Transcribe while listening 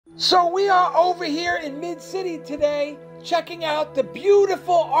So we are over here in Mid-City today, checking out the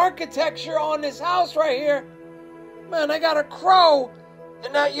beautiful architecture on this house right here. Man, I got a crow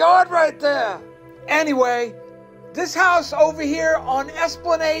in that yard right there. Anyway, this house over here on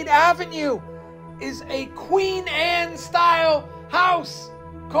Esplanade Avenue is a Queen Anne style house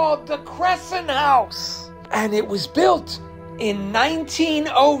called the Crescent House. And it was built in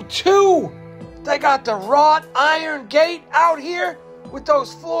 1902. They got the wrought iron gate out here with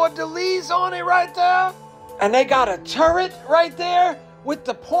those fleur-de-lis on it right there. And they got a turret right there with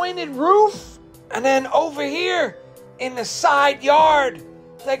the pointed roof. And then over here in the side yard,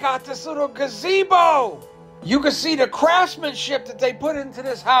 they got this little gazebo. You can see the craftsmanship that they put into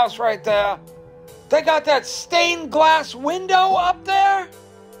this house right there. They got that stained glass window up there.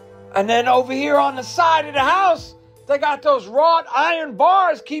 And then over here on the side of the house, they got those wrought iron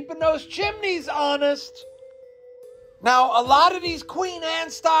bars keeping those chimneys honest. Now, a lot of these Queen Anne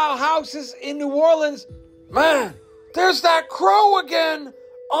style houses in New Orleans, man, there's that crow again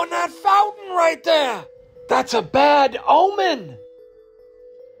on that fountain right there. That's a bad omen.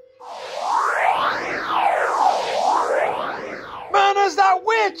 Man, there's that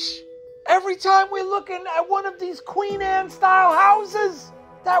witch. Every time we're looking at one of these Queen Anne style houses,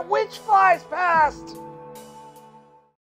 that witch flies past.